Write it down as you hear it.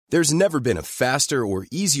There's never been a faster or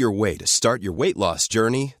easier way to start your weight loss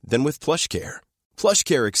journey than with PlushCare.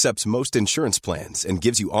 PlushCare accepts most insurance plans and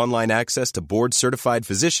gives you online access to board-certified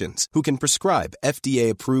physicians who can prescribe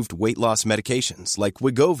FDA-approved weight loss medications like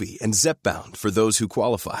Wegovy and Zepbound for those who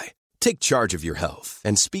qualify. Take charge of your health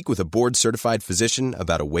and speak with a board-certified physician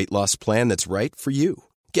about a weight loss plan that's right for you.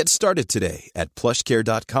 Get started today at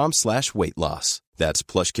plushcare.com/weight loss. That's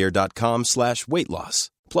plushcare.com/weight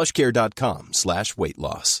loss. plushcare.com/weight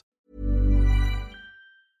loss.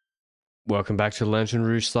 Welcome back to the Lantern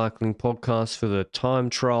Rouge Cycling Podcast for the time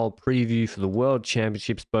trial preview for the World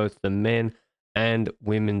Championships, both the men and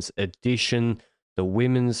women's edition. The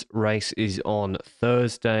women's race is on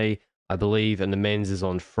Thursday, I believe, and the men's is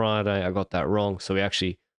on Friday. I got that wrong, so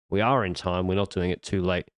we are in time. We're not doing it too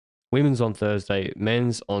late. Women's on Thursday,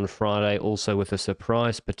 men's on Friday, also with a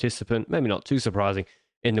surprise participant, maybe not too surprising,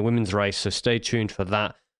 in the women's race, so stay tuned for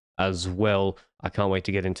that as well. I can't wait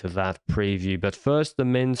to get into that preview. But first, the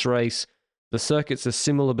men's race. The circuits are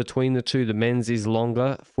similar between the two. The men's is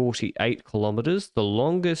longer, 48 kilometers. The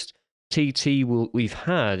longest TT we've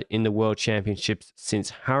had in the World Championships since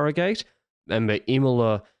Harrogate. Remember,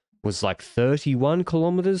 Imola was like 31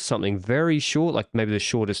 kilometers, something very short, like maybe the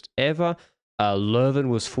shortest ever. Leuven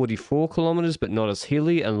was 44 kilometers, but not as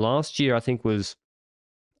hilly. And last year, I think, was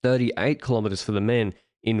 38 kilometers for the men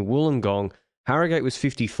in Wollongong. Harrogate was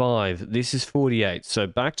 55. This is 48. So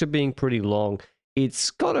back to being pretty long.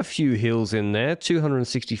 It's got a few hills in there,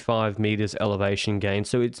 265 meters elevation gain.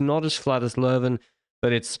 So it's not as flat as Leuven,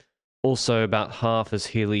 but it's also about half as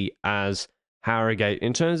hilly as Harrogate.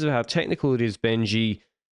 In terms of how technical it is, Benji,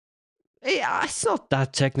 it's not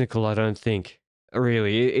that technical, I don't think.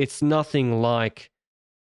 Really, it's nothing like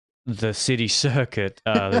the city circuit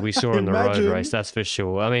that we saw in the road race, that's for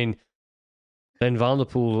sure. I mean, then Van der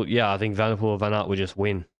Poel, I think Van der Poel or Van Aert would just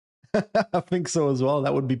win. I think so as well.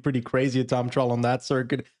 That would be pretty crazy, a time trial on that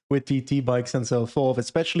circuit with TT bikes and so forth,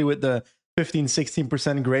 especially with the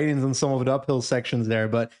 15-16% gradients on some of the uphill sections there.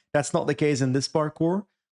 But that's not the case in this parkour.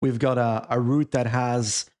 We've got a route that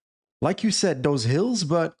has, like you said, those hills,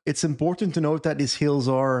 but it's important to note that these hills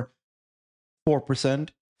are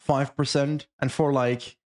 4%, 5%, and for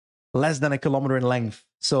like less than a kilometer in length.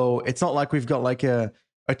 So it's not like we've got like a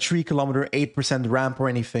 3 kilometer, 8% ramp or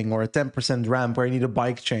anything, or a 10% ramp where you need a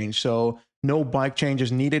bike change. So no bike changes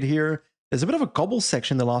needed here. There's a bit of a cobble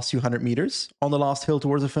section the last few hundred meters on the last hill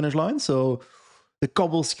towards the finish line. So the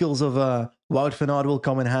cobble skills of Wout van Aert will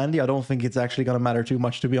come in handy. I don't think it's actually going to matter too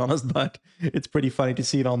much, to be honest, but it's pretty funny to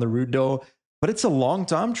see it on the route though. But it's a long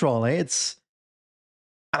time trial, eh? And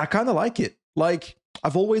I kind of like it. Like,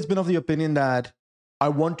 I've always been of the opinion that I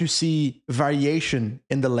want to see variation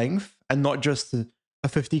in the length and not just a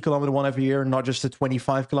 50-kilometer one every year, not just a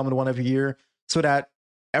 25-kilometer one every year, so that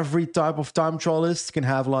every type of time trialist can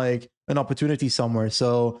have like an opportunity somewhere.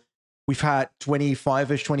 So we've had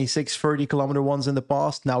 25-ish, 26, 30-kilometer ones in the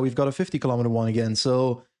past. Now we've got a 50-kilometer one again.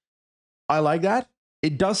 So I like that.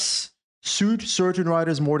 It does suit certain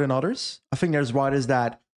riders more than others. I think there's riders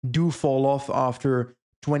that do fall off after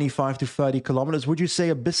 25 to 30 kilometers. Would you say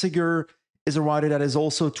a Bissiger is a rider that is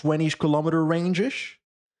also 20-kilometer range-ish?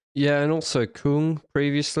 Yeah, and also Kung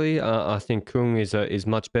previously. I think Kung is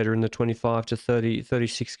much better in the 25 to 30,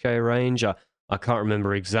 36K range. I can't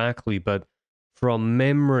remember exactly, but from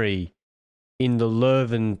memory, in the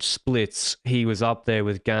Leuven splits, he was up there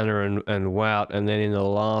with Ganna and Wout, and then in the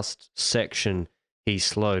last section, he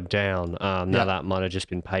slowed down. Now that might have just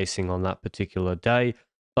been pacing on that particular day,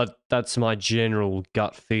 but that's my general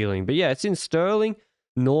gut feeling. But yeah, it's in Stirling,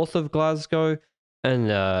 north of Glasgow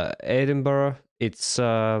and Edinburgh. It's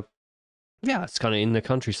it's kind of in the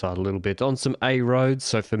countryside a little bit, on some A roads,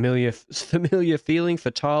 so familiar feeling for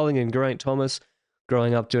Tarling and Geraint Thomas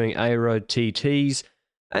growing up doing A road TTs.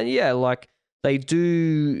 And yeah, like they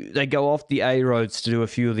go off the A roads to do a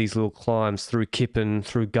few of these little climbs through Kippen,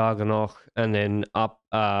 through Garganoch, and then up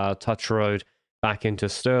Touch Road back into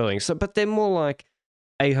Stirling. So, but they're more like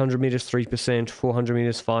 800 meters 3%, 400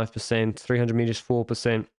 meters 5%, 300 meters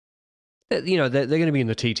 4%. You know, they're going to be in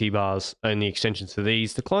the TT bars and the extensions for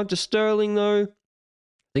these. The climb to Stirling, though, I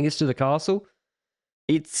think it's to the castle.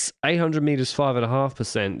 It's 800 meters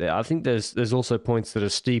 5.5%. I think there's also points that are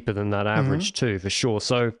steeper than that average too, for sure.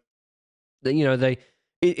 So, you know,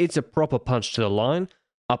 it's a proper punch to the line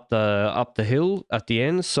up the hill at the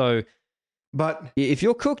end. So, but if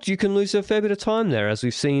you're cooked, you can lose a fair bit of time there, as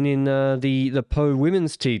we've seen in the Pau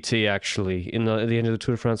women's TT actually at the end of the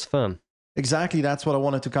Tour de France Femme. Exactly, that's what I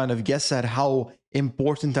wanted to kind of guess at, how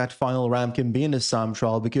important that final ramp can be in this time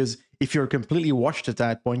trial, because if you're completely washed at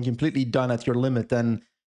that point, completely done at your limit, then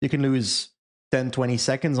you can lose 10, 20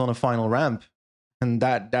 seconds on a final ramp. and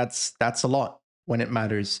that's a lot when it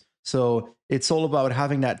matters. So it's all about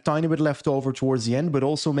having that tiny bit left over towards the end, but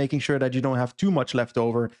also making sure that you don't have too much left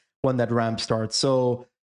over when that ramp starts. So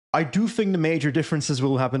I do think the major differences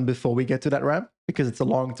will happen before we get to that ramp, because it's a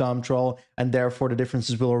long time trial, and therefore the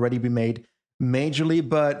differences will already be made majorly.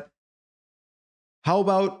 But how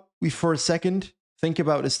about we for a second think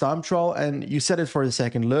about this time trial? And you said it for a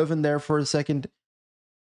second, Leuven there for a second.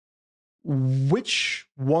 Which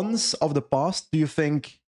ones of the past do you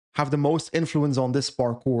think have the most influence on this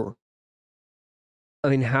parkour? I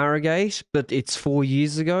mean, Harrogate, but it's 4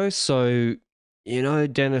 years ago, so, you know,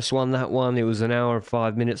 Dennis won that one. It was an hour and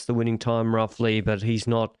 5 minutes, the winning time roughly, but he's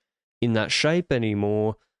not in that shape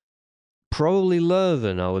anymore. Probably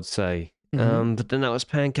Leuven, I would say. But then that was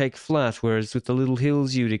Pancake Flat, whereas with the Little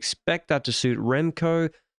Hills, you'd expect that to suit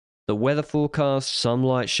Remco. The weather forecast, some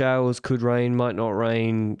light showers, could rain, might not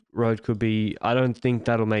rain, road could be... I don't think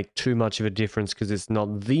that'll make too much of a difference because it's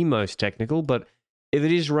not the most technical, but if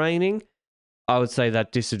it is raining, I would say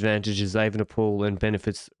that disadvantages Evenepoel and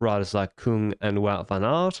benefits riders like Kung and Wout van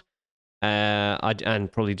Aert, and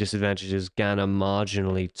probably disadvantages Ganna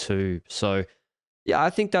marginally too. So, yeah,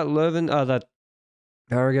 I think that Leuven, that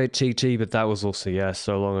Harrogate TT, but that was also,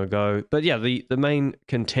 so long ago. But yeah, the main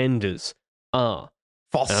contenders are...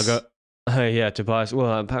 Foss. And I'll go, Tobias.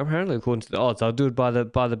 Well, apparently, according to the odds, I'll do it by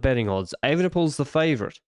the betting odds. Evenepoel's the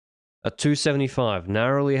favourite at 275,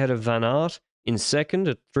 narrowly ahead of Van Aert in second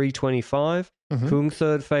at 325. Kung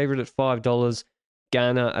third favourite at $5.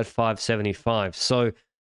 Ganna at 575. So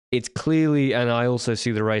it's clearly, and I also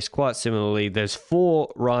see the race quite similarly. There's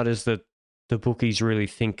 4 riders that the bookies really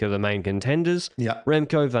think are the main contenders. Yeah.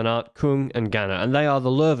 Remco, Van Aert, Kung, and Ganna, and they are the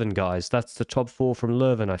Leuven guys. That's the top 4 from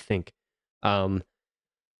Leuven, I think.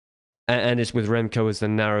 And it's with Remco as the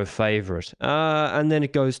narrow favourite. And then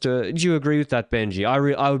it goes to... Do you agree with that, Benji?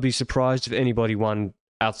 I would be surprised if anybody won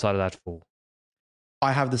outside of that 4.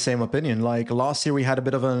 I have the same opinion. Like last year, we had a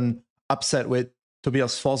bit of an upset with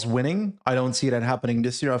Tobias Foss winning. I don't see that happening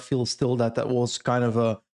this year. I feel still that was kind of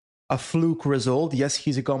a fluke result. Yes,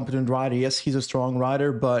 he's a competent rider. Yes, he's a strong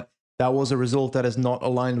rider, but that was a result that is not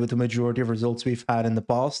aligned with the majority of results we've had in the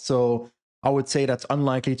past. So I would say that's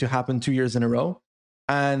unlikely to happen 2 years in a row.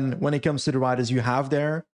 And when it comes to the riders you have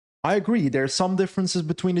there, I agree. There are some differences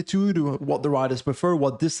between the two, to what the riders prefer,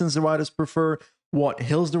 what distance the riders prefer, what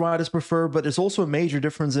hills the riders prefer. But there's also a major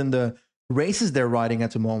difference in the races they're riding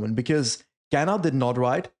at the moment, because Ganna did not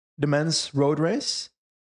ride the men's road race.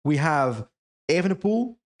 We have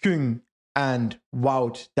Evenepoel, Kung, and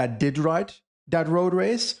Wout that did ride that road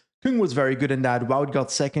race. Kung was very good in that. Wout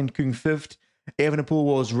got second, Kung fifth. Evenepoel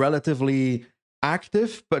was relatively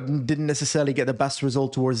active, but didn't necessarily get the best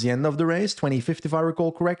result towards the end of the race, 25th if I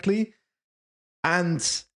recall correctly. And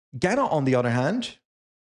Ganna, on the other hand,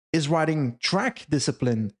 is riding track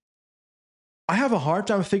discipline. I have a hard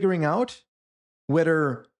time figuring out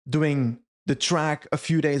whether doing the track a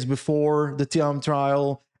few days before the time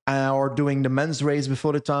trial or doing the men's race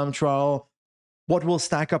before the time trial, what will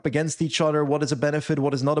stack up against each other, what is a benefit,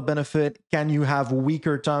 what is not a benefit. Can you have a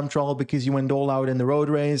weaker time trial because you went all out in the road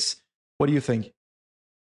race? What do you think?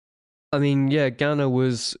 I mean, yeah,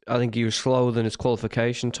 Ganna I think he was slower than his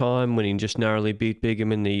qualification time when he just narrowly beat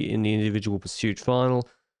Bigham in the individual pursuit final.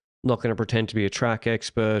 I'm not going to pretend to be a track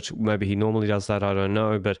expert. Maybe he normally does that, I don't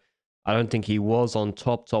know, but I don't think he was on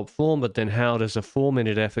top form. But then how does a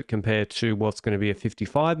 4-minute effort compare to what's going to be a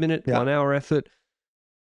 55-minute, 1 hour effort?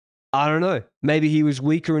 I don't know. Maybe he was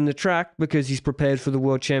weaker in the track because he's prepared for the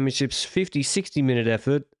World Championships 50, 60-minute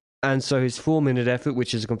effort. And so his 4-minute effort,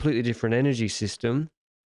 which is a completely different energy system,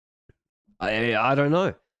 I don't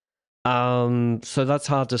know. So that's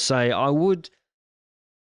hard to say. I would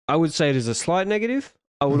say it is a slight negative.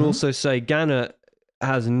 I would also say Ganna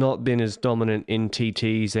has not been as dominant in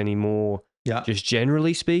TTs anymore, just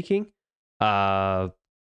generally speaking, throughout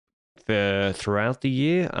the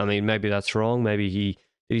year. I mean, maybe that's wrong. Maybe did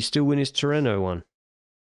he still win his Tirreno one?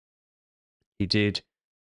 He did.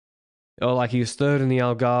 Oh, like he was third in the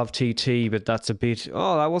Algarve TT, but that's a bit...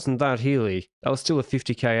 Oh, that wasn't that hilly. That was still a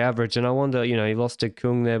 50k average, and I wonder, he lost to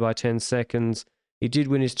Kung there by 10 seconds. He did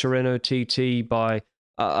win his Tirreno TT by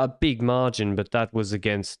a big margin, but that was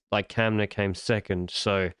against, like, Kamna came second,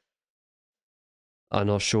 so I'm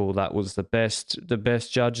not sure that was the best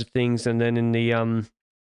judge of things. And then in the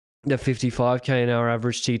 55k an hour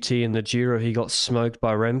average TT in the Giro, he got smoked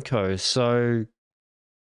by Remco. So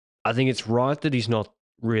I think it's right that he's not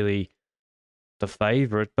really the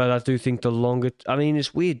favourite, but I do think the longer... I mean,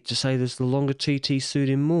 it's weird to say this, the longer TT suit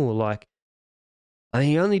him more. Like, I mean,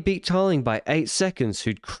 he only beat Tarling by 8 seconds,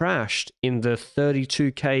 who'd crashed in the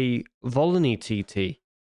 32k Volony TT.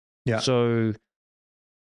 Yeah. So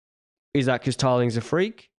Is that because Tarling's a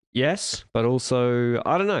freak? Yes, but also,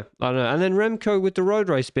 I don't know. And then Remco with the road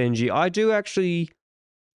race, Benji. I do actually...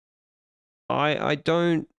 I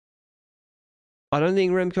don't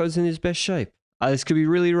think Remco's in his best shape. This could be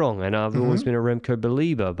really wrong, and I've always been a Remco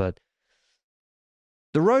believer, but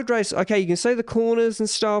the road race, okay, you can say the corners and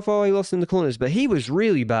stuff, oh, he lost in the corners, but he was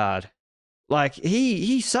really bad. Like,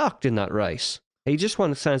 he sucked in that race. He just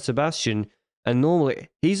won San Sebastian, and normally,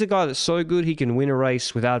 he's a guy that's so good he can win a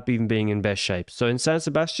race without even being in best shape. So in San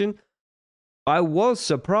Sebastian, I was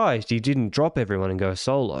surprised he didn't drop everyone and go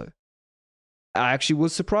solo. I actually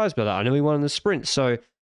was surprised by that. I know he won in the sprint, so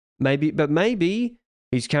maybe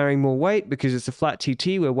he's carrying more weight because it's a flat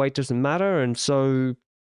TT where weight doesn't matter, and so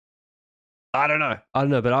I don't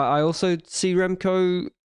know, but I also see Remco.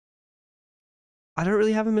 I don't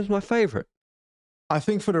really have him as my favorite. I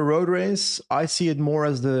think for the road race, I see it more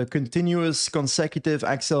as the continuous consecutive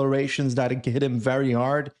accelerations that hit him very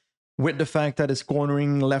hard, with the fact that his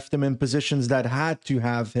cornering left him in positions that had to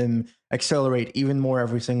have him accelerate even more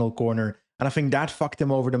every single corner. And I think that fucked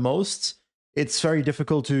him over the most. It's very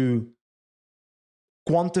difficult to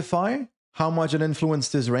quantify how much it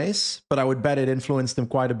influenced his race, but I would bet it influenced him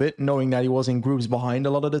quite a bit, knowing that he was in groups behind a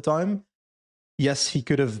lot of the time. Yes, he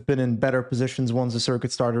could have been in better positions once the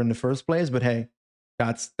circuit started in the first place, but hey,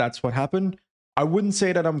 that's what happened. I wouldn't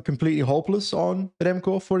say that I'm completely hopeless on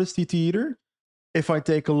Remco for this TT either. If I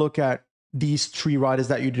take a look at these three riders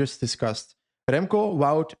that you just discussed, Remco,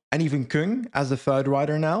 Wout, and even Kung as the third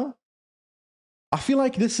rider now, I feel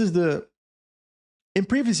like this is in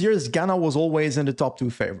previous years, Ganna was always in the top two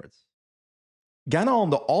favorites. Ganna on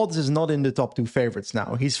the odds is not in the top two favorites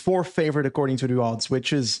now. He's fourth favorite according to the odds,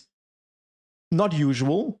 which is not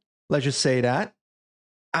usual. Let's just say that.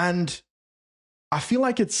 And I feel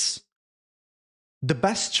like it's the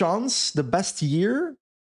best chance, the best year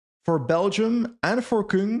for Belgium and for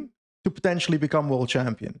Kung to potentially become world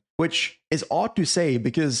champion, which is odd to say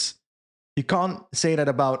because you can't say that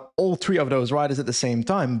about all three of those riders at the same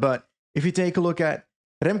time. But if you take a look at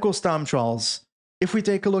Remco's time trials, if we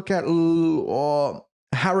take a look at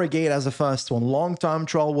Harrogate as the first one, long time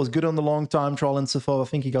trial, was good on the long time trial and so forth. I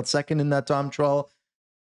think he got second in that time trial.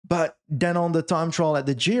 But then on the time trial at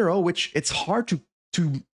the Giro, which it's hard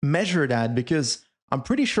to measure that because I'm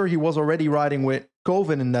pretty sure he was already riding with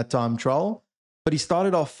Koven in that time trial, but he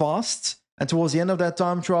started off fast. And towards the end of that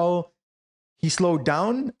time trial, he slowed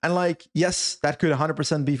down. And yes, that could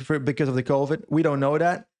 100% be because of the COVID. We don't know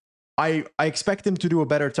that. I expect him to do a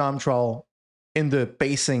better time trial in the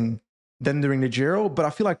pacing than during the Giro, but I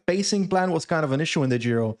feel like pacing plan was kind of an issue in the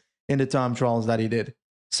Giro in the time trials that he did.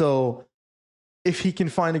 So if he can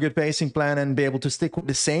find a good pacing plan and be able to stick with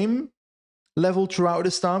the same level throughout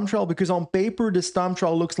this time trial, because on paper, this time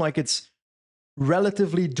trial looks like it's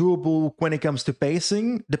relatively doable when it comes to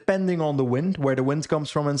pacing, depending on the wind, where the wind comes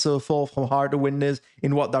from and so forth, how hard the wind is,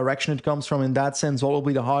 in what direction it comes from. In that sense, what will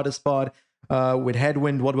be the hardest part? With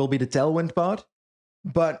headwind, what will be the tailwind part?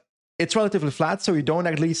 But it's relatively flat, so you don't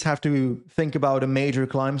at least have to think about a major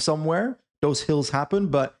climb somewhere. Those hills happen,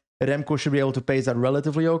 but Remco should be able to pace that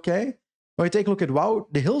relatively okay. When you take a look at Wout,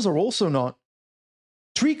 the hills are also not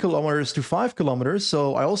 3 kilometers to 5 kilometers,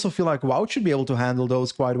 so I also feel like Wout should be able to handle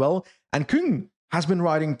those quite well. And Kung has been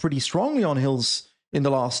riding pretty strongly on hills in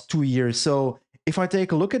the last 2 years, so if I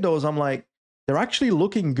take a look at those, I'm like, they're actually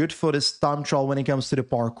looking good for this time trial when it comes to the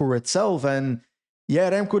parkour itself. And yeah,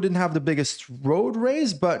 Remco didn't have the biggest road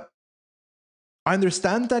race, but I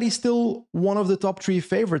understand that he's still one of the top 3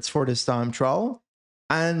 favorites for this time trial.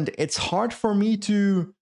 And it's hard for me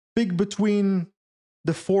to pick between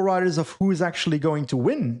the 4 riders of who is actually going to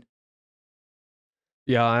win.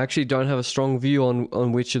 Yeah, I actually don't have a strong view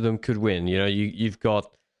on which of them could win. You know, you've got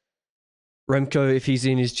Remco, if he's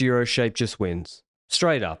in his Giro shape, just wins.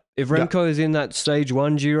 Straight up. If Remco is in that stage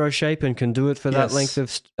 1 Giro shape and can do it for that length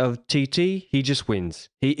of TT, he just wins.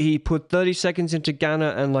 He put 30 seconds into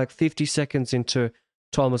Ganna and 50 seconds into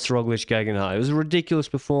Thomas Roglic Guggenheim. It was a ridiculous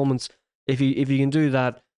performance. If he can do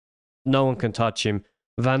that, no one can touch him.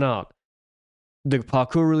 Van Aert, the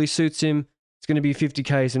parkour really suits him. It's going to be 50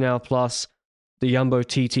 k's an hour plus. The Jumbo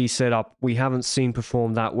TT setup, we haven't seen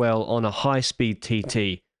perform that well on a high-speed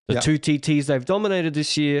TT. The 2 TTs they've dominated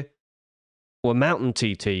this year were mountain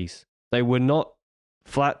TTs. They were not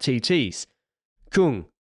flat TTs. Kung,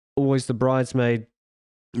 always the bridesmaid,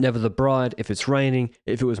 never the bride. If it's raining,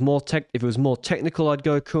 if it was more technical, I'd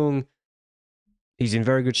go Kung. He's in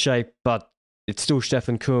very good shape, but it's still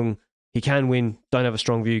Stefan Kung. He can win. Don't have a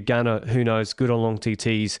strong view. Ganna, who knows? Good on long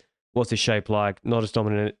TTs. What's his shape like? Not as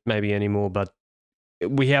dominant maybe anymore, but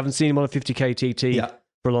we haven't seen him on a 50k TT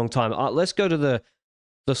for a long time. Let's go to the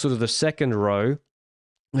sort of the second row.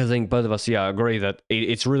 I think both of us, agree that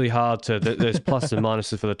it's really hard to. There's pluses and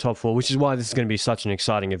minuses for the top four, which is why this is going to be such an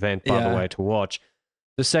exciting event, by the way, to watch.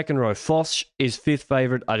 The second row, Foss is fifth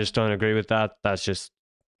favorite. I just don't agree with that. That's just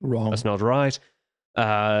wrong. That's not right.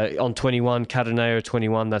 On 21, Cataneo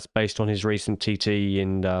 21. That's based on his recent TT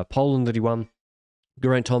in Poland that he won.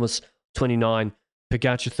 Geraint Thomas 29,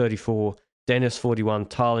 Pogacar 34, Dennis 41,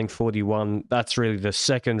 Tarling 41. That's really the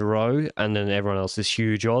second row, and then everyone else is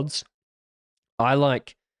huge odds. I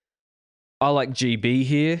like GB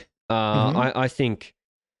here. I think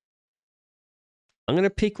I'm going to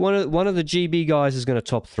pick one of the GB guys is going to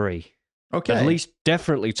top three. Okay. At least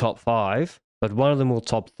definitely top five, but one of them will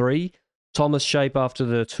top three. Thomas shape after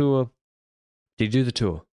the Tour. Did he do the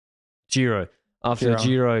Tour? Giro. After the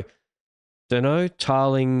Giro. Don't know.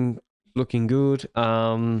 Tarling looking good. But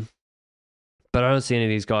I don't see any of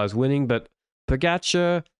these guys winning. But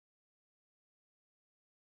Pogacar,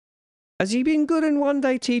 has he been good in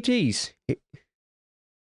one-day TTs?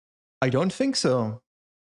 I don't think so.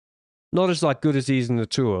 Not as good as he is in the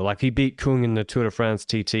Tour. Like he beat Kung in the Tour de France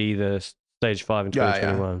TT, the Stage 5 in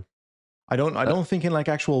 2021. Yeah. I don't think in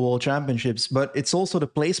actual world championships, but it's also the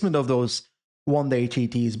placement of those one-day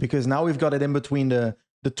TTs, because now we've got it in between the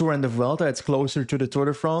Tour and the Vuelta. It's closer to the Tour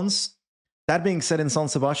de France. That being said, in San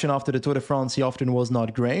Sebastian after the Tour de France, he often was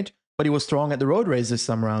not great, but he was strong at the road race this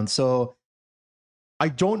time around. So I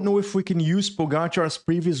don't know if we can use Pogacar's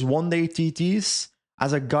previous one-day TTs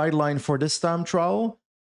as a guideline for this time trial,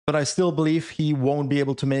 but I still believe he won't be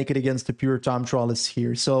able to make it against the pure time trialists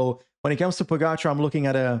here. So when it comes to Pogacar, I'm looking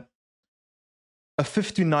at a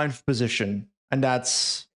 59th position, and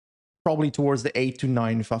that's probably towards the 8th to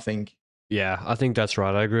 9th, I think. Yeah, I think that's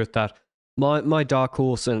right. I agree with that. My dark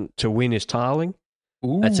horse to win is Tarling.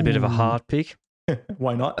 Ooh. That's a bit of a hard pick.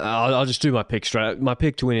 Why not? I'll just do my pick straight. My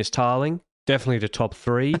pick to win is Tarling. Definitely the top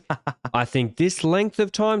three. I think this length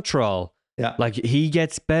of time trial, he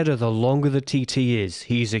gets better the longer the TT is.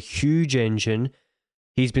 He's a huge engine.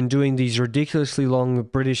 He's been doing these ridiculously long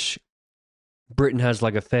Britain has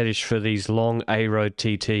a fetish for these long A-road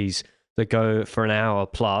TTs that go for an hour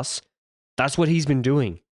plus. That's what he's been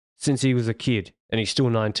doing since he was a kid, and he's still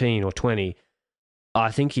 19 or 20. I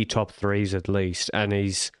think he top threes at least, and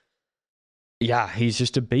he's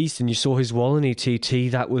just a beast. And you saw his Wallonie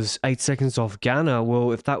TT, that was 8 seconds off Ghana.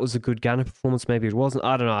 Well, if that was a good Ghana performance, maybe it wasn't.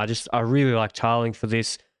 I don't know. I really like Tarling for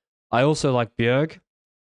this. I also like Bjerg.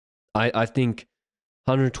 I think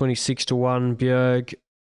 126 to 1 Bjerg.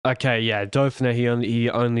 Okay, yeah, Dauphiné, he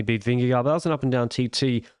only beat Vingegaard, but that was an up and down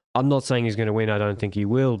TT. I'm not saying he's going to win. I don't think he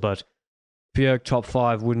will, but Bjerg top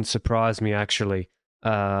 5 wouldn't surprise me, actually.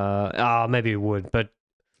 Maybe it would, but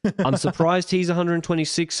I'm surprised he's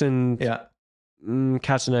 126 and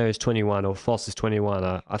Cataneo is 21 or Foss is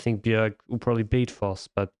 21. I think Bjerg will probably beat Foss,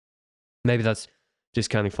 but maybe that's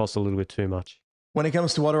discounting Foss a little bit too much. When it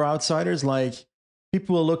comes to other outsiders,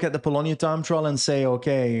 people will look at the Polonia time trial and say,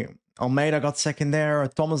 okay, Almeida got second there,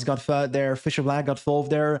 Thomas got third there, Fischer Black got fourth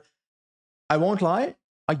there. I won't lie,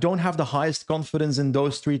 I don't have the highest confidence in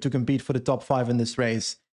those three to compete for the top 5 in this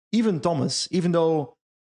race. Even Thomas, even though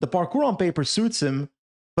the parkour on paper suits him,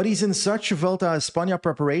 but he's in such a Vuelta a España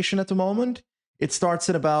preparation at the moment. It starts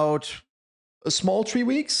in about a small 3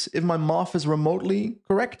 weeks, if my math is remotely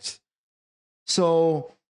correct.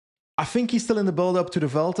 So I think he's still in the build-up to the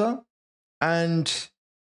Vuelta, and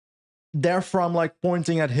therefore I'm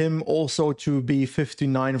pointing at him also to be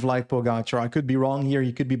 59th like Pogacar. I could be wrong here,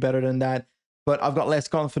 he could be better than that, but I've got less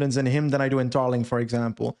confidence in him than I do in Tarling, for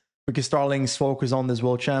example, because Tarling's focus on this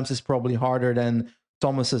World Champs is probably harder than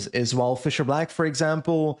Thomas's is. While Fischer Black, for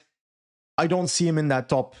example, I don't see him in that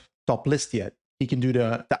top list yet. He can do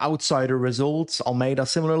the outsider results. Almeida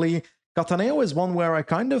similarly. Cataneo is one where I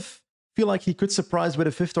kind of feel like he could surprise with a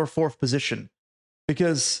 5th or 4th position,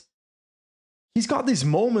 because he's got these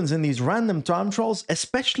moments in these random time trials,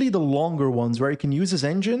 especially the longer ones, where he can use his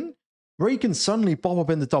engine, where he can suddenly pop up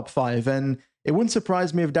in the top 5. And it wouldn't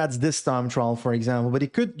surprise me if that's this time trial, for example, but he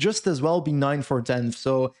could just as well be 9th or 10th.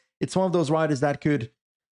 So it's one of those riders that could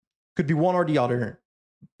be one or the other.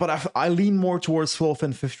 But I lean more towards 4th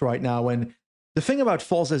and 5th right now. And the thing about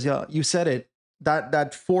Foss is, you said it, that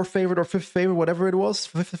 4th favorite or 5th favorite, whatever it was,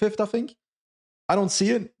 5th, I think. I don't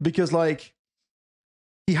see it, because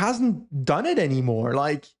he hasn't done it anymore.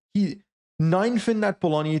 He 9th in that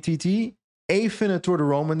Polonia TT, 8th in a Tour de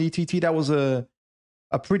Roman TT. That was a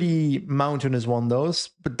pretty mountainous one,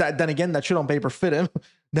 those. But then again, that should on paper fit him.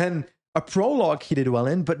 Then a prologue he did well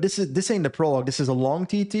in, but this ain't the prologue. This is a long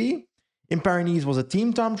TT. In Paris was a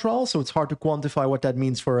team time trial, so it's hard to quantify what that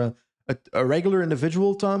means for a regular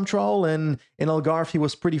individual time trial. And in Algarve, he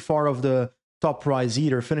was pretty far of the top prize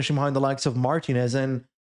either, finishing behind the likes of Martinez. And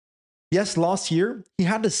yes, last year he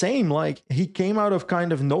had the same. Like he came out of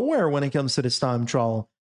kind of nowhere when it comes to this time trial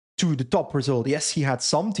to the top result. Yes, he had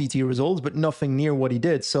some TT results, but nothing near what he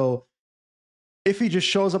did. So if he just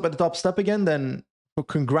shows up at the top step again, then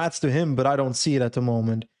congrats to him, but I don't see it at the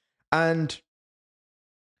moment. And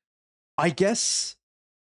I guess,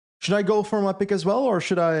 should I go for my pick as well, or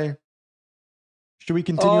should we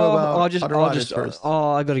continue about other riders first?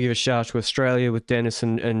 I got to give a shout to Australia with Dennis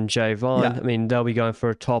and Jay Vine. Yeah. I mean, they'll be going for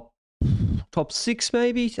a top 6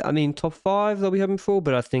 maybe. I mean, top 5 they'll be hoping for,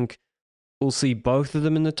 but I think we'll see both of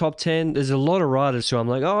them in the top 10. There's a lot of riders who I'm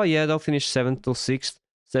like, oh yeah, they'll finish 7th or 6th,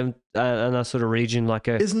 in that sort of region, like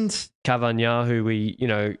Cavagna, who we,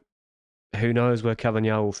 who knows where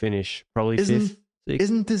Cavagna will finish? Probably 5th, 6th.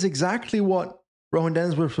 Isn't this exactly what Rohan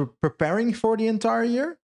Dennis was preparing for the entire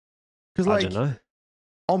year? Because I don't know.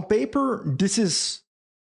 On paper,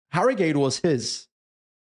 Harrogate was his.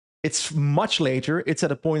 It's much later. It's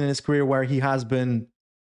at a point in his career where he was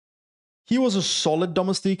a solid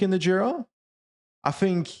domestique in the Giro. I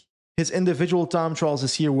think his individual time trials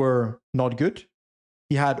this year were not good.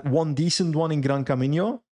 He had one decent one in Gran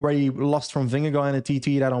Camino, where he lost from Vingegaard in a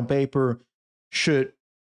TT that on paper should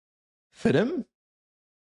fit him.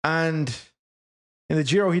 And in the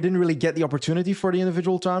Giro, he didn't really get the opportunity for the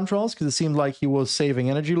individual time trials because it seemed like he was saving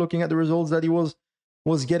energy looking at the results that he was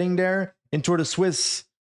getting there. In Tour de Suisse,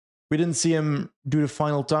 we didn't see him do the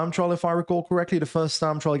final time trial, if I recall correctly. The first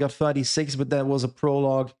time trial, he got 36, but that was a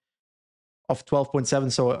prologue of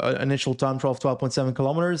 12.7, so an initial time trial of 12.7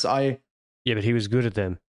 kilometers. Yeah, but he was good at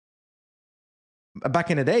them. Back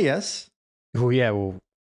in the day, yes. Well, yeah,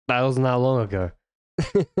 that wasn't that long ago.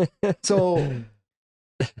 So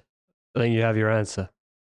I think you have your answer.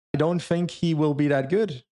 I don't think he will be that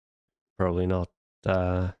good. Probably not.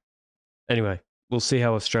 Anyway, we'll see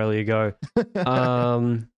how Australia go.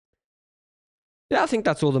 Yeah, I think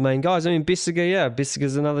that's all the main guys. I mean,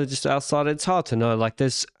 Bissiger's another just outside. It's hard to know. Like,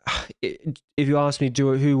 if you ask me,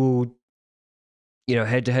 who will,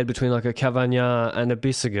 head to head between like a Cavagna and a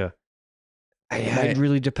Bissiger, it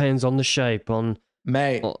really depends on the shape.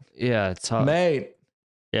 It's hard. Mate,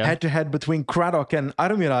 head to head between Craddock and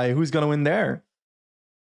Armirai, who's going to win there?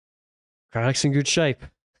 Craddock's in good shape.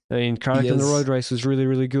 I mean, Craddock in the road race was really,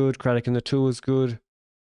 really good. Craddock in the tour was good.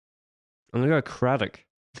 I'm going to go Craddock.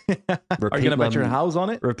 Are you going to bet your house on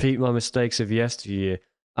it? Repeat my mistakes of yesteryear.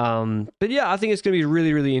 But yeah, I think it's going to be a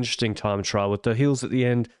really, really interesting time trial with the hills at the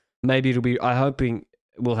end. Maybe I'm hoping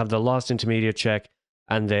we'll have the last intermediate check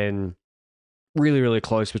and then really, really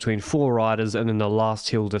close between 4 riders, and then the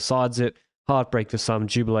last hill decides it. Heartbreak for some,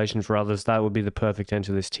 jubilation for others. That would be the perfect end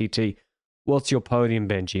to this TT. What's your podium,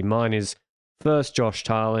 Benji? Mine is first Josh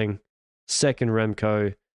Tarling, second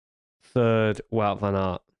Remco, third Wout van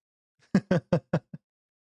Aert.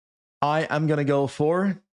 I am going to go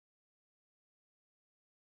for...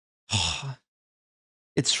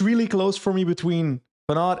 It's really close for me between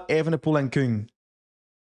Van Aert, Evenepoel and Kung.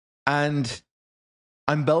 And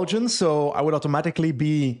I'm Belgian, so I would automatically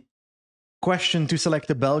be questioned to select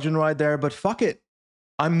a Belgian right there, but fuck it.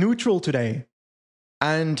 I'm neutral today.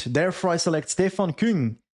 And therefore I select Stefan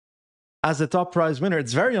Kung as the top prize winner.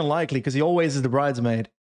 It's very unlikely because he always is the bridesmaid.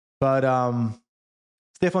 But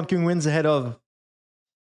Stefan Kung wins ahead of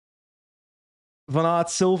Van Aert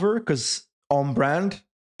silver because on brand,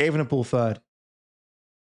 Evenepoel third.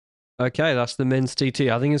 Okay, that's the men's TT.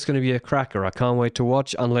 I think it's going to be a cracker. I can't wait to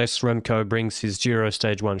watch, unless Remco brings his Giro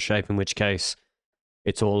Stage 1 shape, in which case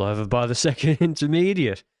it's all over by the second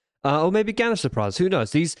intermediate. Or maybe Ganna surprise. Who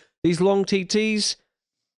knows? These long TTs,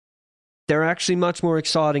 they're actually much more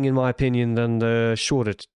exciting, in my opinion, than the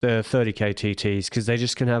 30K TTs, because they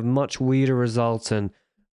just can have much weirder results, and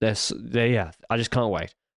I just can't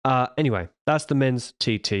wait. Anyway, that's the men's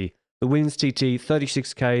TT. The women's TT,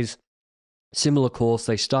 36Ks, similar course.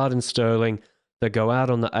 They start in Stirling, they go out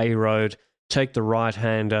on the A road, take the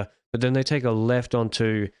right-hander, but then they take a left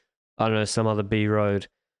onto, I don't know, some other B road,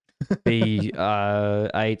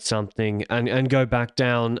 B8 something, and go back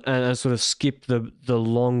down and sort of skip the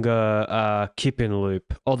longer Kippen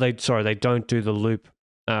loop. They don't do the loop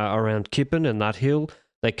around Kippen and that hill.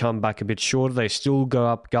 They come back a bit shorter. They still go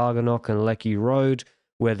up Garganock and Lecky Road,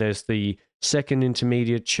 where there's the second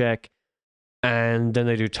intermediate check, and then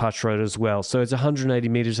they do touch road as well. So it's 180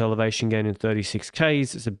 meters elevation gain in 36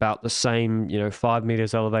 Ks. It's about the same, 5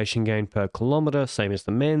 meters elevation gain per kilometer, same as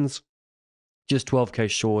the men's, just 12 K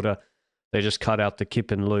shorter. They just cut out the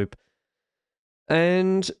Kippen loop.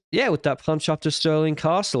 And yeah, with that punch up to Stirling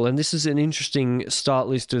Castle. And this is an interesting start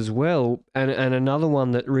list as well. And another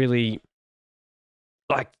one that really,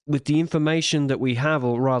 like, with the information that we have,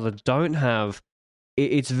 or rather don't have,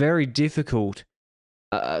 it's very difficult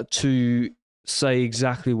to say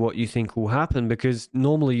exactly what you think will happen, because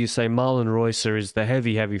normally you say Marlon Reusser is the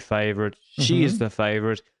heavy favorite. She is the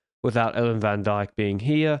favorite without Ellen van Dijk being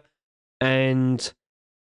here. And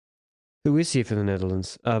who is here for the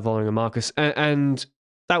Netherlands? Volleringa Marcus. And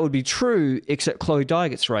that would be true, except Chloe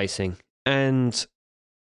Dygett's racing. And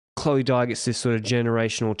Chloe Dygett's this sort of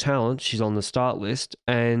generational talent. She's on the start list.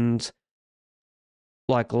 And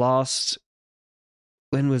like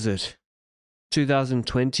when was it?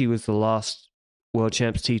 2020 was the last World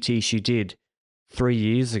Champs TT she did 3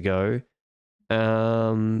 years ago,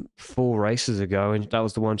 4 races ago, and that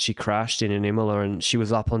was the one she crashed in Imola, and she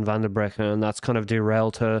was up on Van der Breggen, and that's kind of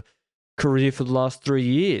derailed her career for the last 3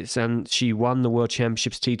 years. And she won the World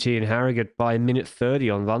Championships TT in Harrogate by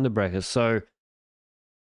 1:30 on Van der Breggen. So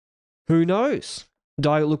who knows?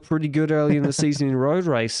 Dygert looked pretty good early in the season in road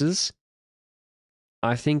races.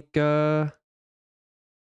 I think,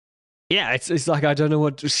 it's like I don't know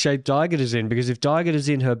what shape Dygert is in, because if Dygert is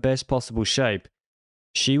in her best possible shape,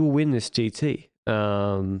 she will win this TT.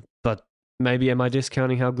 But maybe am I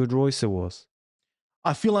discounting how good Reusser was?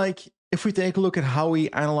 I feel like if we take a look at how we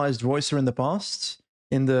analyzed Reusser in the past,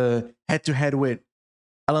 in the head-to-head with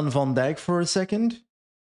Ellen van Dijk for a second,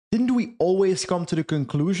 didn't we always come to the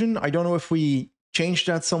conclusion, I don't know if we changed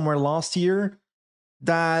that somewhere last year,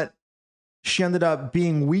 that she ended up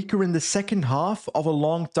being weaker in the second half of a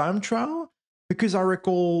long time trial? Because I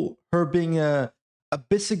recall her being a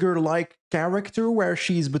Bissiger-like character where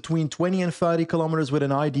she's between 20 and 30 kilometers with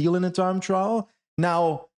an ideal in a time trial.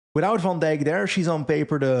 Now, without Van Dijk there, she's on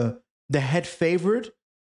paper the head favorite.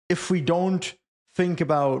 If we don't think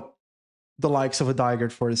about the likes of a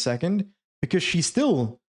Dygert for a second, because she's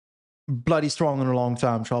still bloody strong in a long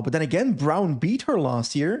time trial. But then again, Brown beat her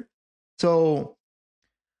last year. So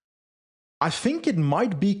I think it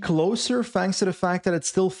might be closer thanks to the fact that it's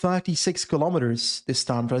still 36 kilometers this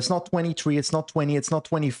time. It's not 23, it's not 20, it's not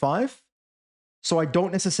 25. So I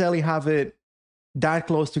don't necessarily have it that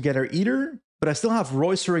close together either, but I still have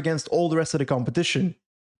Reusser against all the rest of the competition.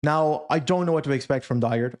 Now, I don't know what to expect from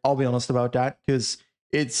Dygert. I'll be honest about that, because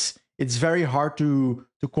it's very hard to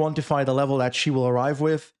quantify the level that she will arrive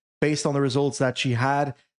with based on the results that she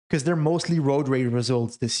had, because they're mostly road race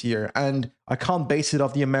results this year. And I can't base it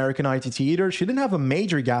off the American ITT either. She didn't have a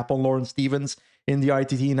major gap on Lauren Stevens in the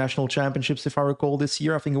ITT National Championships, if I recall, this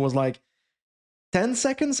year. I think it was like 10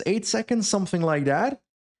 seconds, 8 seconds, something like that.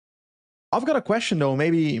 I've got a question, though.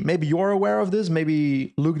 Maybe you're aware of this.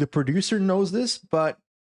 Maybe Luke, the producer, knows this. But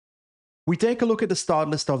we take a look at the start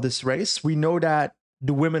list of this race. We know that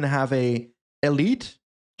the women have a elite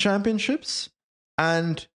championships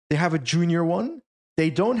and they have a junior one. They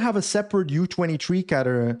don't have a separate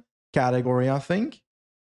U23 category, I think.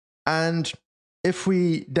 And if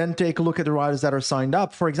we then take a look at the riders that are signed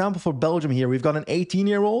up, for example, for Belgium here, we've got an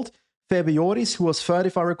 18-year-old, Febe Joris, who was third,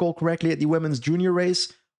 if I recall correctly, at the women's junior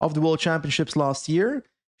race of the World Championships last year.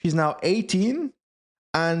 She's now 18.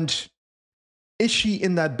 And is she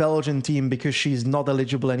in that Belgian team because she's not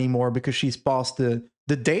eligible anymore, because she's past the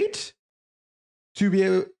date to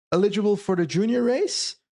be eligible for the junior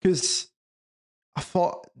race? Because I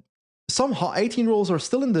thought some 18-year-olds are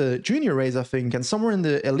still in the junior race, I think, and some are in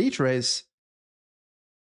the elite race.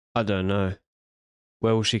 I don't know.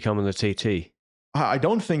 Where will she come in the TT? I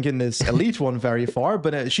don't think in this elite one very far,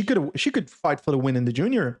 but she could fight for the win in the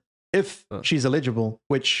junior if she's eligible,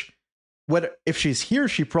 which if she's here,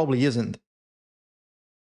 she probably isn't.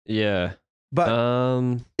 Yeah.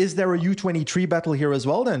 But is there a U23 battle here as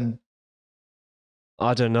well then?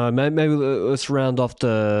 I don't know. Maybe let's round off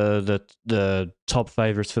the top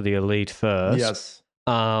favorites for the elite first. Yes.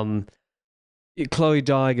 Chloe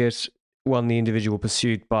Dygert won the individual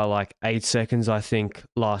pursuit by like 8 seconds, I think,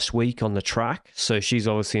 last week on the track. So she's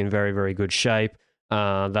obviously in very, very good shape.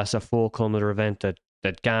 That's a 4-kilometer event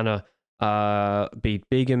that Ghana beat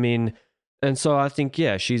Bigham in. And so I think,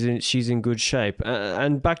 yeah, she's in good shape.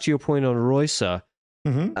 And back to your point on Reusser,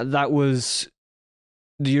 that was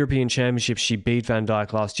the European Championship. She beat Van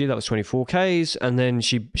Dijk last year. That was 24 Ks, and then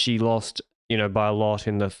she lost, by a lot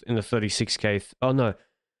in the 36K.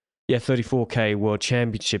 34K World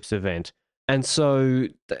Championships event. And so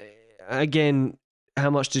again, how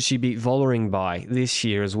much did she beat Vollering by this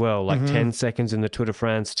year as well? Like 10 seconds in the Tour de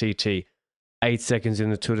France TT, 8 seconds in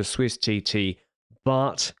the Tour de Suisse TT,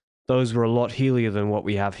 but those were a lot hillier than what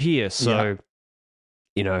we have here. So,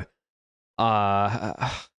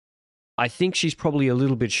 I think she's probably a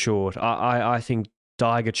little bit short. I think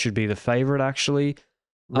Dygert should be the favorite, actually.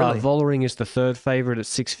 Really? Vollering is the third favorite at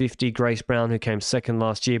 650. Grace Brown, who came second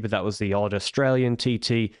last year, but that was the odd Australian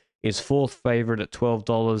TT, is fourth favorite at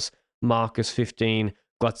 $12. Marcus 15.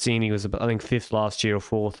 Glazzini was, I think, 5th last year or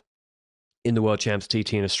 4th in the World Champs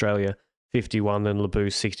TT in Australia, 51, then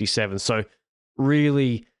Labou 67. So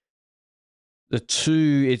really, the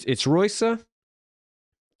two, it's Reusser,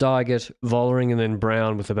 Dygert, Vollering, and then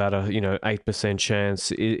Brown with about a 8%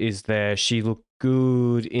 chance is there. She looked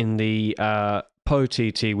good in the Po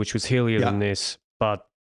TT, which was hillier than this, but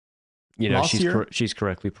she's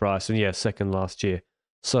correctly priced, and second last year.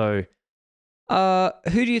 So,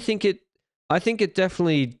 who do you think it? I think it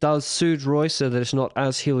definitely does suit Reusser that it's not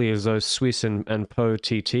as hilly as those Swiss and Po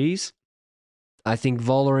TTs. I think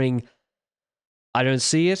Vollering, I don't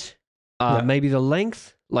see it. Maybe the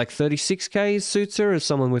length, like 36K suits her as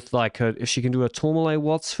someone with like her, if she can do a Tourmalet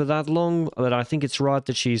Watts for that long, but I think it's right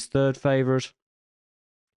that she's third favourite.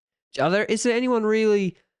 Is there anyone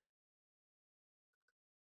really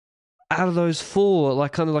out of those four,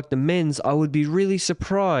 like kind of like the men's? I would be really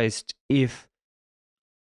surprised if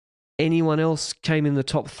anyone else came in the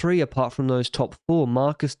top three apart from those top four.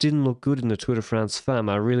 Marcus didn't look good in the Tour de France Femme.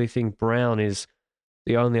 I really think Brown is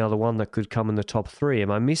the only other one that could come in the top three. Am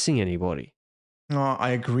I missing anybody? No,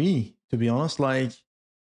 I agree, to be honest. Like,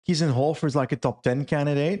 Kiesenhofer is like a top 10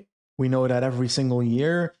 candidate. We know that every single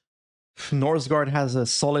year. Norsgaard has a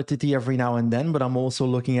solid TT every now and then, but I'm also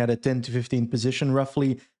looking at a 10 to 15 position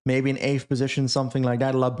roughly, maybe an 8th position, something like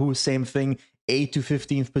that. Labou, same thing, 8 to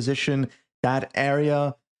 15th position, that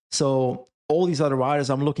area. So all these other riders,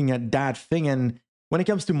 I'm looking at that thing. And when it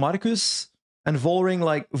comes to Marcus and Vollering,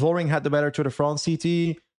 like Vollering had the better Tour de France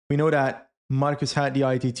TT. We know that Marcus had the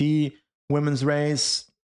ITT women's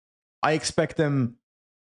race. I expect them.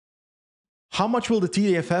 How much will the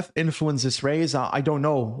TDFF influence this race? I don't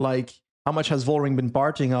know. Like, how much has Vollering been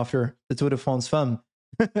partying after the Tour de France Femme?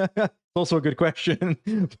 It's also a good question.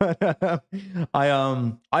 But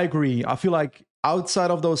I agree. I feel like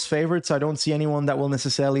outside of those favorites, I don't see anyone that will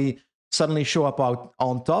necessarily suddenly show up out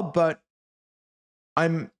on top. But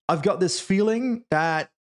I've got this feeling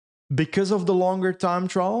that because of the longer time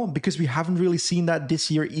trial, because we haven't really seen that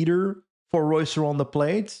this year either for Reusser on the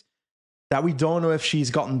plate, that we don't know if she's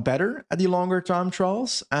gotten better at the longer time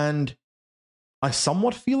trials. And I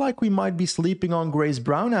somewhat feel like we might be sleeping on Grace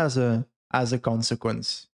Brown as a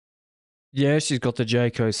consequence. Yeah, she's got the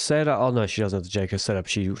Jayco setup. Oh no, she doesn't have the Jayco setup.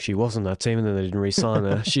 She was on that team, and then they didn't re-sign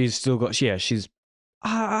her. She's still got. Yeah, she's.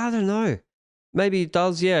 I don't know. Maybe it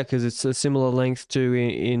does. Yeah, because it's a similar length to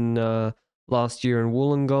in last year in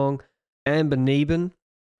Wollongong. Amber Neben.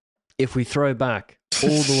 If we throw back all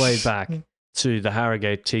the way back to the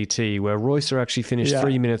Harrogate TT, where Reusser actually finished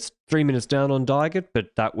 3 minutes down on Dygert,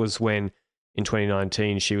 but that was when in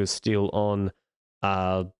 2019 she was still on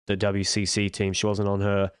the WCC team. She wasn't on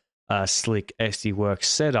her slick SD Works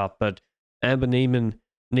setup, but Amber Neben,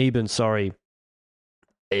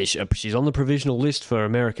 she's on the provisional list for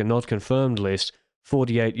America, not confirmed list.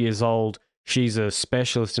 48 years old. She's a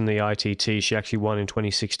specialist in the ITT. She actually won in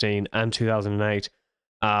 2016 and 2008.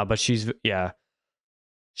 But she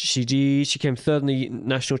came third in the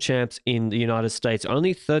national champs in the United States,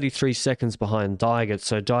 only 33 seconds behind Dygert.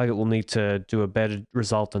 So Dygert will need to do a better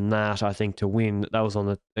result than that, I think, to win. That was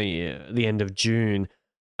on the end of June.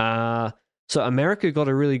 So America got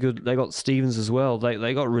they got Stevens as well.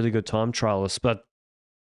 They got really good time trialists. But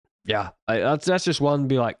yeah, that's just one.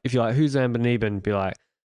 Be like, if you're like, who's Amber Neben? Be like,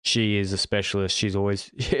 she is a specialist. She's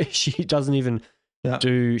always, she doesn't even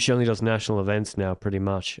she only does national events now, pretty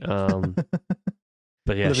much.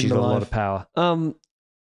 But yeah, she's got a lot of power.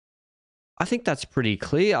 I think that's pretty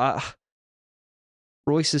clear.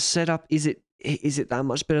 Reusser's setup, is it that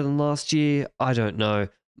much better than last year? I don't know.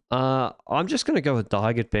 I'm just going to go with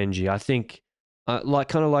Dygert, Benji. I think,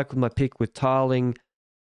 like with my pick with Tarling,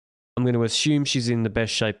 I'm going to assume she's in the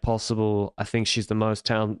best shape possible. I think she's one of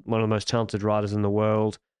the most talented riders in the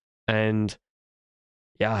world. And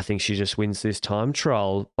yeah, I think she just wins this time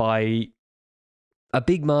trial by a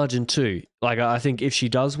big margin too. Like, I think if she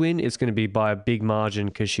does win, it's going to be by a big margin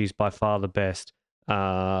because she's by far the best.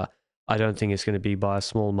 I don't think it's going to be by a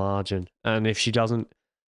small margin. And if she doesn't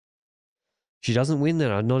win,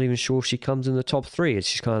 then I'm not even sure if she comes in the top three.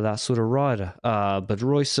 She's kind of that sort of rider. But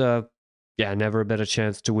Reusser, never a better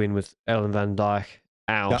chance to win with Ellen van Dijk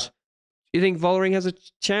out. Yeah. Do you think Vollering has a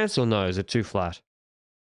chance or no? Is it too flat?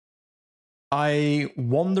 I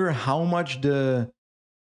wonder how much the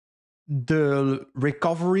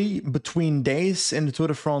recovery between days in the Tour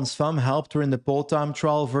de France Femme helped her in the pole time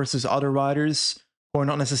trial versus other riders who are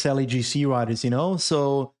not necessarily GC riders,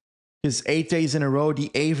 So, because 8 days in a row, the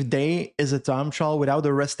 8th day is a time trial without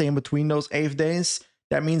a rest day in between those 8 days.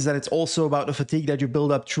 That means that it's also about the fatigue that you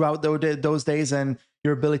build up throughout those days and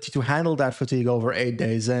your ability to handle that fatigue over 8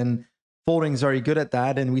 days. And Vollering's very good at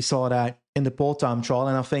that. And we saw that in the pole time trial,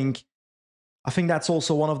 and I think that's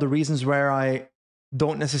also one of the reasons where I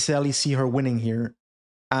don't necessarily see her winning here.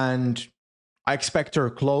 And I expect her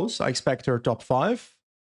close. I expect her top 5,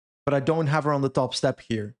 but I don't have her on the top step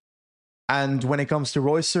here. And when it comes to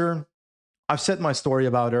Reusser, I've said my story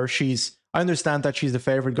about her. I understand that she's the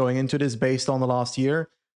favorite going into this based on the last year,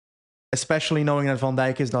 especially knowing that Van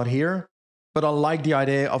Dijk is not here. But I like the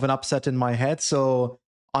idea of an upset in my head, so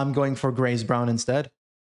I'm going for Grace Brown instead.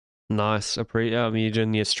 Nice. I mean, you're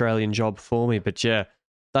doing the Australian job for me, but yeah,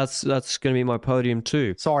 that's going to be my podium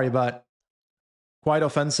too. Sorry, but quite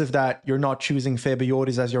offensive that you're not choosing Febe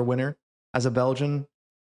Joris as your winner, as a Belgian.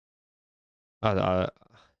 Don't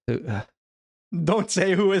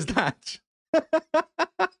say who is that.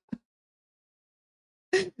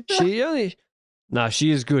 She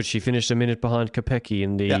is good. She finished a minute behind Kopecky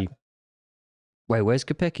in the... Yeah. Wait, where's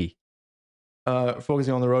Kopecky?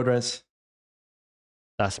 Focusing on the road race.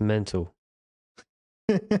 That's mental.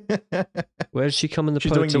 Where did she come in the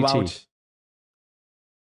She's doing the route.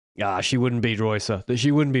 She wouldn't beat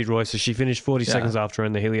Reusser. She finished 40 seconds after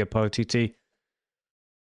in the Helia Po TT.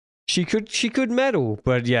 She could medal,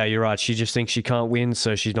 but yeah, you're right. She just thinks she can't win,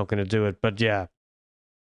 so she's not going to do it. But yeah,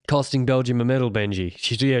 costing Belgium a medal, Benji.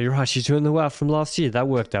 You're right. She's doing the route from last year. That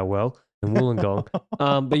worked out well in Wollongong.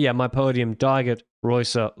 But yeah, my podium: Dijgert,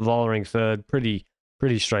 Reusser, Vollering third. Pretty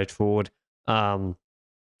straightforward.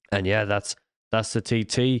 And yeah, that's the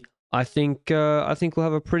TT. I think we'll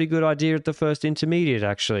have a pretty good idea at the first intermediate,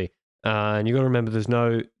 actually. And you got to remember, there is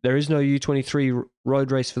no U23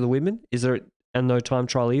 road race for the women, is there? And no time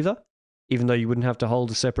trial either, even though you wouldn't have to hold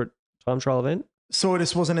a separate time trial event. So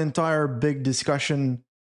this was an entire big discussion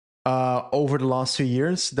over the last 2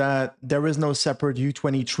 years that there is no separate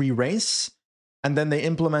U23 race. And then they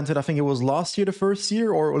implemented, I think it was last year, the first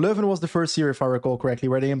year, or Leuven was the first year, if I recall correctly,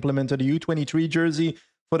 where they implemented a U23 jersey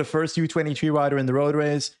for the first U23 rider in the road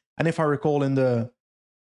race. And if I recall,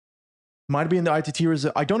 might be in the ITT.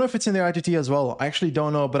 I don't know if it's in the ITT as well. I actually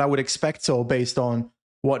don't know, but I would expect so based on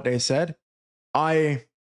what they said. I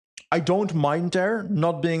don't mind there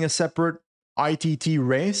not being a separate ITT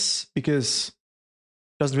race because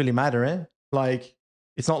it doesn't really matter, eh? Like,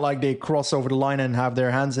 it's not like they cross over the line and have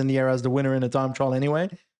their hands in the air as the winner in a time trial anyway.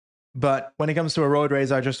 But when it comes to a road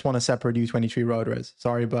race, I just want a separate U23 road race.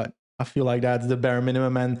 Sorry, but I feel like that's the bare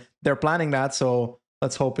minimum, and they're planning that, so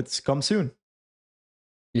let's hope it's come soon.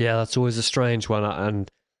 Yeah, that's always a strange one, and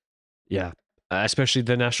yeah, especially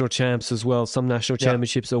the national champs as well. Some national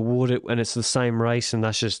championships award it when it's the same race, and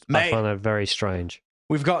that's just, I find that very strange.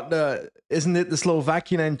 We've got isn't it the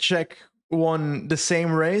Slovakian and Czech won the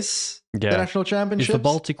same race? Yeah. The national championships? Is the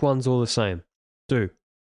Baltic ones all the same?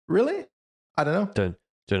 Really? I don't know.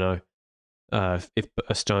 Don't know. If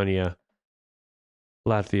Estonia,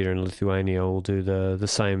 Latvia and Lithuania all do the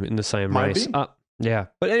same in the same Might race. Be. Yeah.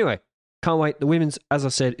 But anyway, can't wait. The women's, as I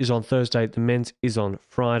said, is on Thursday. The men's is on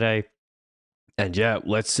Friday. And yeah,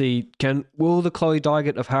 let's see. Will the Chloe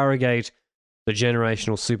Dijgert of Harrogate, the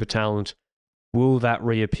generational super talent, will that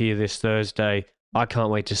reappear this Thursday? I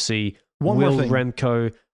can't wait to see. Will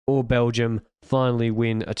Remco or Belgium finally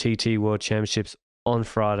win a TT World Championships on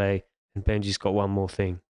Friday? And Benji's got one more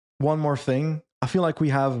thing. One more thing. I feel like we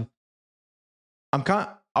have...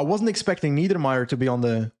 I wasn't expecting Niedermayer to be on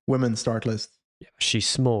the women's start list. Yeah, she's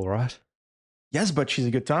small, right? Yes, but she's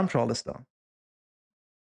a good time trialist, though.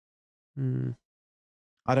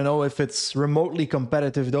 I don't know if it's remotely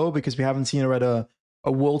competitive, though, because we haven't seen her at a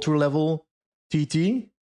World Tour level TT,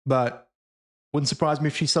 but wouldn't surprise me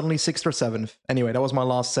if she's suddenly 6th or 7th. Anyway, that was my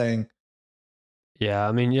last saying. Yeah,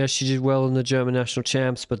 I mean, she did well in the German national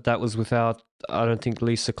champs, but that was without, I don't think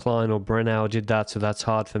Lisa Klein or Brennauer did that, so that's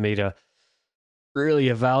hard for me to really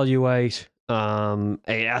evaluate.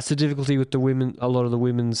 That's the difficulty with the women, a lot of the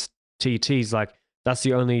women's TTs. Like, that's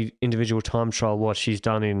the only individual time trial what she's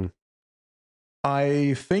done in.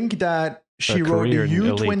 I think that she rode the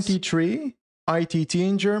U23 ITT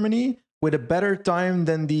in Germany with a better time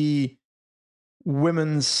than the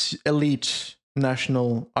women's elite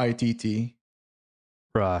national ITT.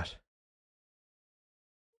 Right.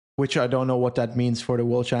 Which I don't know what that means for the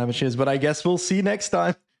World Championships, but I guess we'll see next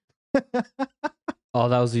time. Oh,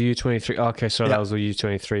 that was the U23. Okay, so that was the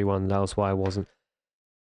U23 one. That was why I wasn't.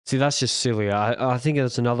 See, that's just silly. I think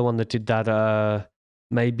there's another one that did that.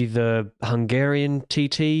 Maybe the Hungarian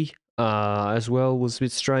TT as well was a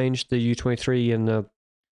bit strange. The U23 and the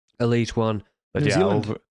elite one. But New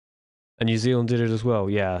Zealand. And New Zealand did it as well.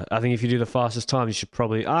 Yeah, I think if you do the fastest time, you should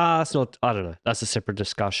probably... it's not... I don't know. That's a separate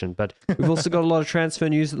discussion. But we've also got a lot of transfer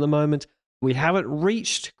news at the moment. We haven't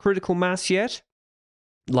reached critical mass yet.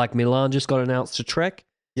 Like Milan just got announced to Trek.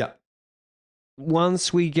 Yeah.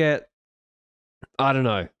 Once we get I don't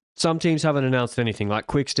know. Some teams haven't announced anything, like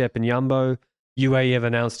Quickstep and Jumbo. UAE have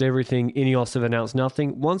announced everything. Ineos have announced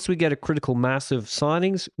nothing. Once we get a critical mass of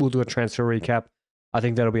signings, we'll do a transfer recap. I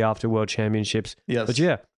think that'll be after World Championships. Yes. But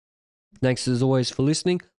yeah, thanks as always for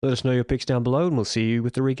listening. Let us know your picks down below, and we'll see you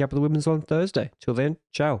with the recap of the women's on Thursday. Till then,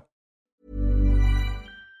 ciao.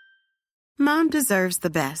 Mom deserves the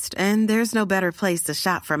best, and there's no better place to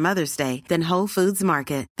shop for Mother's Day than Whole Foods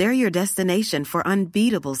Market. They're your destination for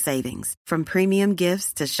unbeatable savings, from premium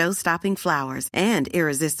gifts to show-stopping flowers and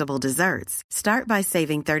irresistible desserts. Start by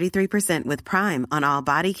saving 33% with Prime on all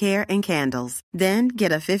body care and candles. Then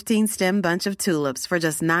get a 15-stem bunch of tulips for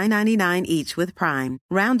just $9.99 each with Prime.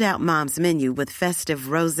 Round out Mom's menu with festive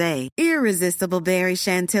rosé, irresistible berry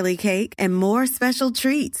chantilly cake, and more special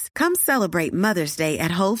treats. Come celebrate Mother's Day at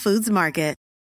Whole Foods Market.